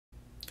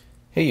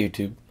Hey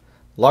YouTube.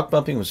 Lock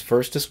bumping was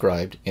first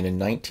described in a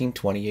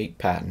 1928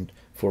 patent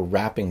for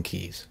wrapping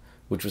keys,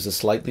 which was a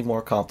slightly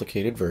more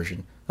complicated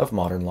version of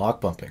modern lock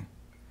bumping.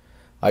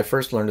 I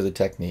first learned of the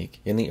technique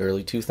in the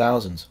early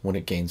 2000s when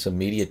it gained some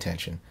media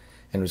attention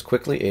and was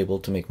quickly able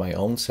to make my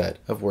own set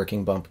of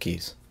working bump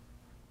keys.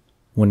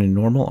 When in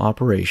normal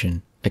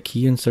operation, a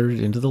key inserted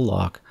into the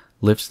lock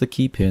lifts the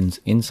key pins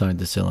inside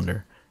the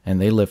cylinder,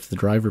 and they lift the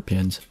driver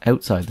pins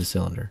outside the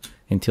cylinder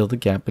until the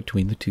gap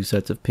between the two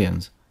sets of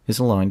pins is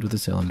aligned with the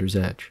cylinder's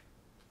edge.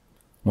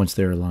 Once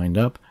they are lined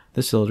up,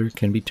 the cylinder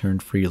can be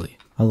turned freely,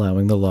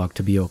 allowing the lock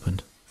to be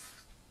opened.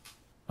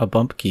 A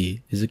bump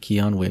key is a key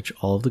on which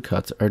all of the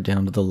cuts are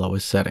down to the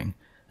lowest setting,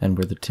 and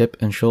where the tip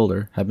and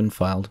shoulder have been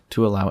filed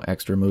to allow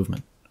extra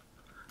movement.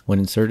 When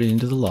inserted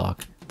into the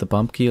lock, the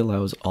bump key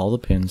allows all the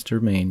pins to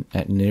remain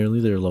at nearly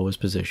their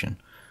lowest position,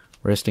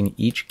 resting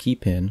each key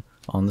pin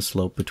on the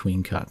slope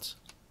between cuts.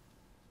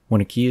 When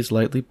a key is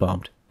lightly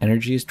bumped,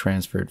 energy is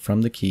transferred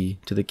from the key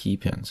to the key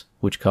pins,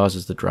 which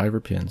causes the driver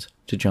pins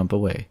to jump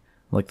away,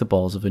 like the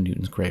balls of a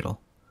Newton's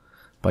cradle.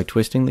 By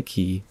twisting the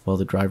key while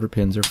the driver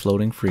pins are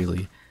floating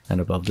freely and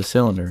above the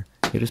cylinder,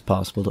 it is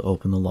possible to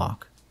open the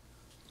lock.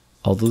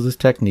 Although this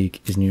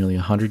technique is nearly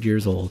 100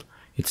 years old,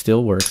 it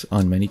still works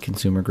on many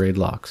consumer-grade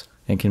locks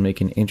and can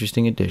make an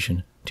interesting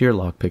addition to your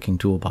lock-picking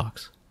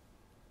toolbox.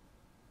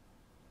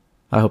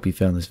 I hope you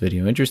found this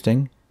video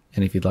interesting,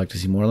 and if you'd like to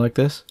see more like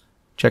this,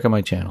 check out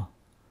my channel.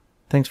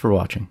 Thanks for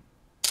watching.